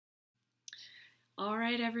All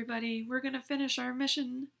right, everybody, we're going to finish our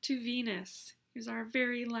mission to Venus. Here's our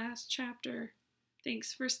very last chapter.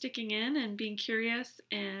 Thanks for sticking in and being curious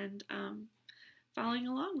and following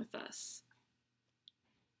along with us.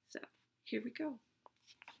 So, here we go.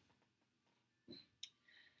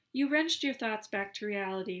 You wrenched your thoughts back to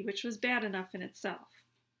reality, which was bad enough in itself.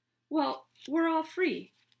 Well, we're all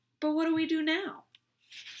free, but what do we do now?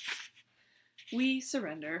 We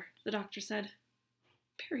surrender, the doctor said.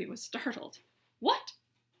 Perry was startled. What?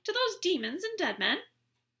 To those demons and dead men?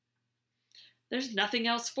 There's nothing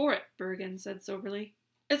else for it, Bergen said soberly.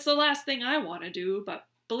 It's the last thing I want to do, but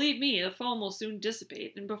believe me, the foam will soon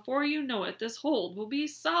dissipate, and before you know it, this hold will be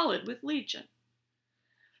solid with legion.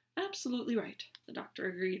 Absolutely right, the doctor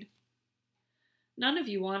agreed. None of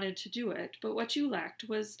you wanted to do it, but what you lacked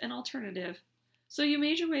was an alternative, so you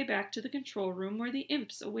made your way back to the control room where the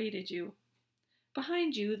imps awaited you.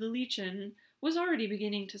 Behind you, the legion was already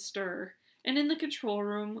beginning to stir, and in the control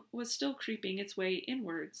room was still creeping its way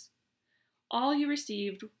inwards. All you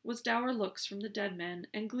received was dour looks from the dead men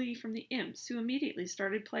and glee from the imps, who immediately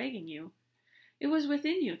started plaguing you. It was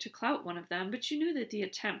within you to clout one of them, but you knew that the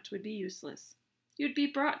attempt would be useless. You'd be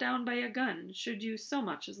brought down by a gun, should you so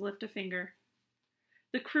much as lift a finger.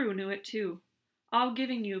 The crew knew it too, all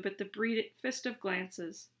giving you but the briefest of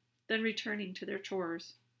glances, then returning to their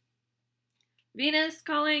chores. Venus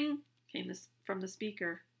calling, came from the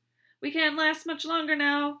speaker. We can't last much longer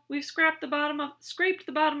now. We've scraped the bottom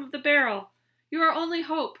of the barrel. You're our only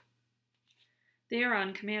hope. The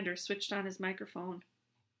Aeron commander switched on his microphone.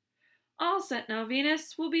 All set now,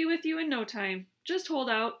 Venus. We'll be with you in no time. Just hold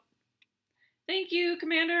out. Thank you,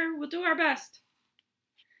 Commander. We'll do our best.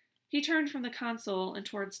 He turned from the console and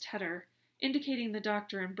towards Tedder. Indicating the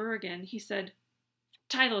doctor and Bergen, he said,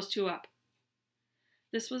 Tie those two up.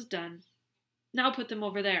 This was done. Now put them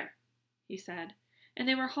over there, he said, and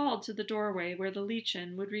they were hauled to the doorway where the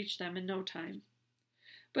legion would reach them in no time.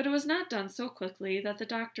 But it was not done so quickly that the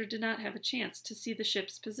doctor did not have a chance to see the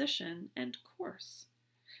ship's position and course.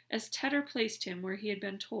 As Tedder placed him where he had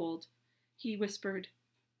been told, he whispered,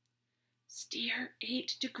 Steer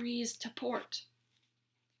 8 degrees to port.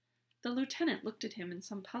 The lieutenant looked at him in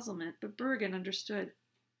some puzzlement, but Bergen understood.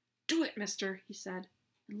 Do it, mister, he said,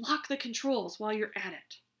 and lock the controls while you're at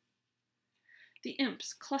it. The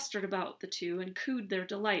imps clustered about the two and cooed their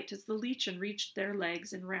delight as the legion reached their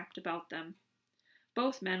legs and wrapped about them.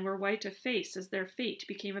 Both men were white of face as their fate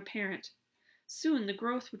became apparent. Soon the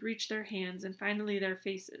growth would reach their hands and finally their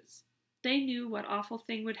faces. They knew what awful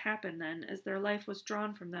thing would happen then as their life was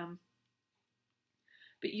drawn from them.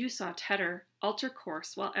 But you saw Tedder alter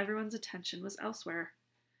course while everyone's attention was elsewhere.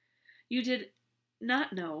 You did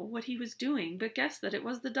not know what he was doing, but guessed that it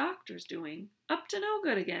was the doctor's doing, up to no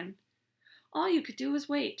good again. All you could do was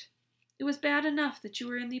wait. It was bad enough that you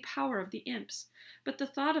were in the power of the imps, but the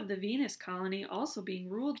thought of the Venus colony also being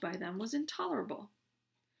ruled by them was intolerable.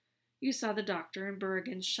 You saw the doctor and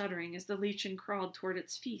Bergen shuddering as the legion crawled toward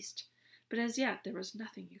its feast, but as yet there was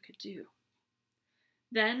nothing you could do.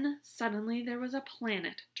 Then, suddenly, there was a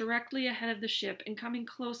planet directly ahead of the ship and coming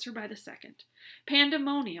closer by the second.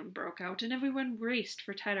 Pandemonium broke out, and everyone raced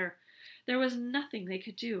for Tedder. There was nothing they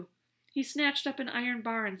could do. He snatched up an iron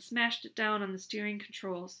bar and smashed it down on the steering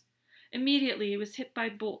controls. Immediately, it was hit by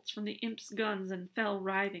bolts from the imp's guns and fell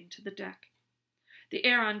writhing to the deck. The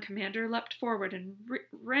Aeron commander leapt forward and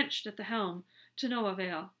wrenched at the helm, to no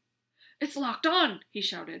avail. It's locked on, he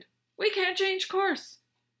shouted. We can't change course.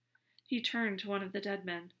 He turned to one of the dead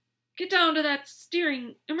men. Get down to that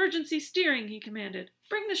emergency steering, he commanded.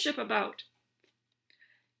 Bring the ship about.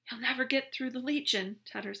 You'll never get through the legion,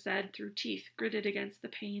 Tedder said, through teeth gritted against the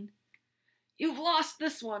pain. You've lost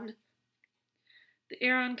this one. The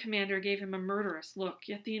Aeron commander gave him a murderous look,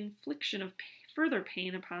 yet the infliction of further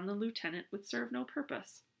pain upon the lieutenant would serve no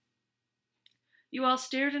purpose. You all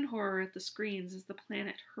stared in horror at the screens as the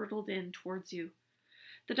planet hurtled in towards you.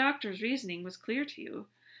 The doctor's reasoning was clear to you.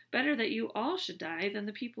 Better that you all should die than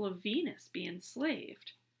the people of Venus be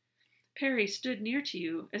enslaved. Perry stood near to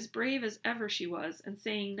you, as brave as ever she was, and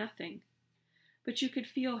saying nothing. But you could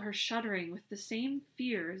feel her shuddering with the same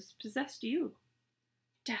fear as possessed you.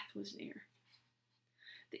 Death was near.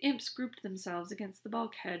 The imps grouped themselves against the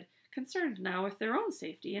bulkhead, concerned now with their own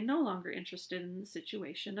safety and no longer interested in the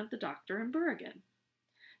situation of the doctor and Bergen.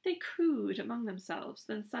 They cooed among themselves,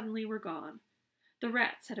 then suddenly were gone. The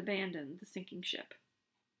rats had abandoned the sinking ship.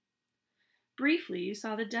 Briefly, you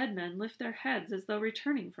saw the dead men lift their heads as though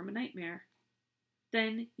returning from a nightmare.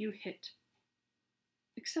 Then you hit.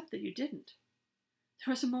 Except that you didn't.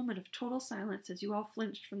 There was a moment of total silence as you all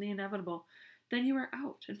flinched from the inevitable. Then you were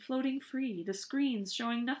out and floating free, the screens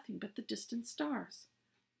showing nothing but the distant stars.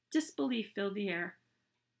 Disbelief filled the air.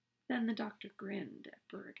 Then the doctor grinned at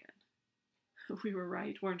Berrigan. We were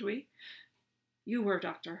right, weren't we? You were,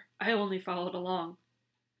 Doctor. I only followed along.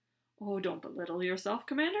 Oh, don't belittle yourself,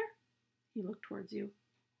 Commander. He looked towards you.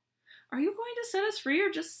 Are you going to set us free or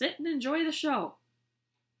just sit and enjoy the show?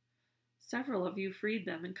 Several of you freed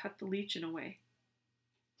them and cut the Legion away.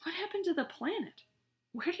 What happened to the planet?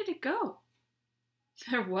 Where did it go?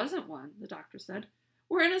 There wasn't one, the doctor said.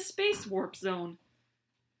 We're in a space warp zone.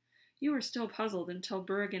 You were still puzzled until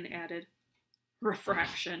Berrigan added,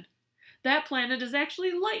 refraction. That planet is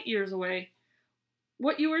actually light years away.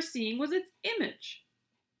 What you were seeing was its image.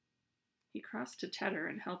 He crossed to Tedder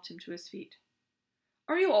and helped him to his feet.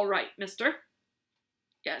 Are you all right, mister?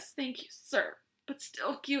 Yes, thank you, sir, but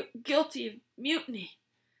still guilty of mutiny.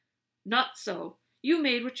 Not so. You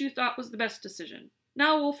made what you thought was the best decision.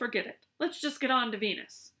 Now we'll forget it. Let's just get on to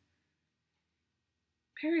Venus.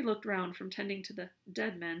 Perry looked round from tending to the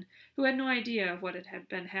dead men, who had no idea of what had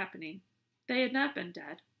been happening. They had not been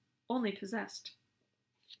dead, only possessed.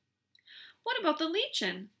 What about the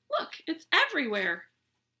Legion? Look, it's everywhere.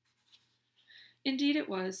 Indeed it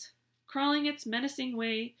was, crawling its menacing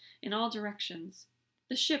way in all directions.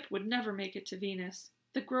 The ship would never make it to Venus.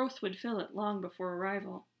 The growth would fill it long before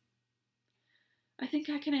arrival. I think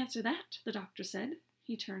I can answer that, the doctor said.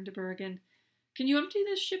 He turned to Berrigan. Can you empty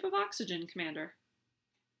this ship of oxygen, Commander?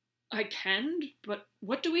 I can, but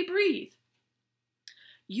what do we breathe?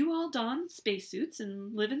 You all don spacesuits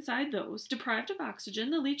and live inside those. Deprived of oxygen,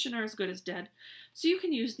 the Legion are as good as dead, so you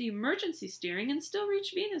can use the emergency steering and still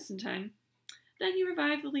reach Venus in time. Then you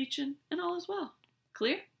revive the Legion, and all is well.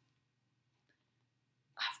 Clear?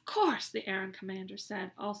 Of course, the Aran commander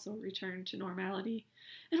said, also returned to normality.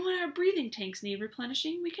 And when our breathing tanks need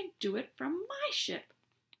replenishing, we can do it from my ship.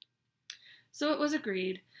 So it was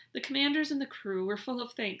agreed. The commanders and the crew were full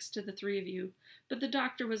of thanks to the three of you, but the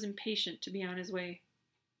doctor was impatient to be on his way.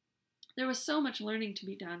 There was so much learning to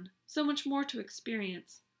be done, so much more to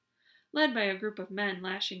experience. Led by a group of men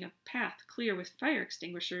lashing a path clear with fire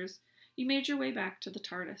extinguishers, you made your way back to the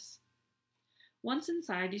TARDIS. Once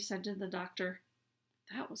inside, you said to the doctor,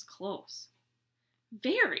 That was close.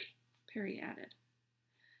 Very, Perry added.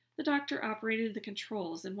 The doctor operated the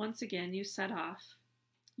controls, and once again you set off.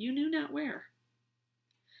 You knew not where.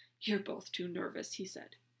 You're both too nervous, he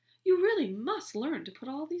said. You really must learn to put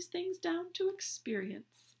all these things down to experience.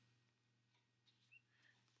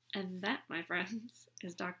 And that, my friends,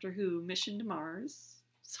 is Doctor Who, Mission to Mars.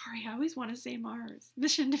 Sorry, I always want to say Mars.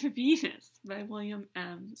 Mission to Venus by William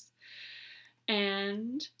Ems.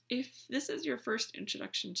 And if this is your first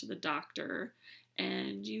introduction to the Doctor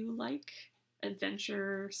and you like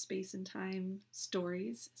adventure, space and time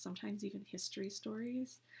stories, sometimes even history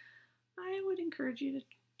stories, I would encourage you to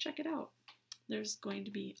check it out. There's going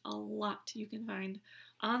to be a lot you can find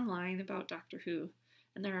online about Doctor Who,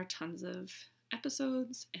 and there are tons of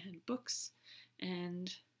episodes and books,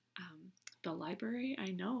 and the library,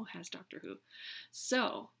 I know, has Doctor Who.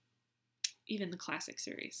 So, even the classic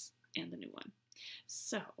series and the new one.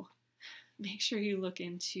 So, make sure you look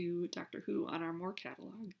into Doctor Who on our More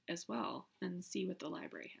catalog as well and see what the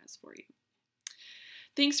library has for you.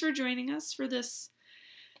 Thanks for joining us for this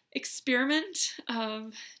experiment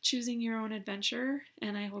of choosing your own adventure,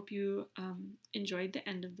 and I hope you enjoyed the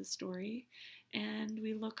end of the story, and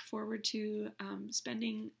we look forward to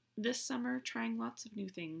spending this summer trying lots of new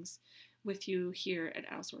things with you here at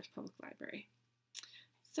Ellsworth Public Library.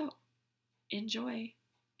 So, enjoy,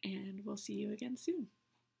 and we'll see you again soon.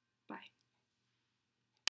 Bye.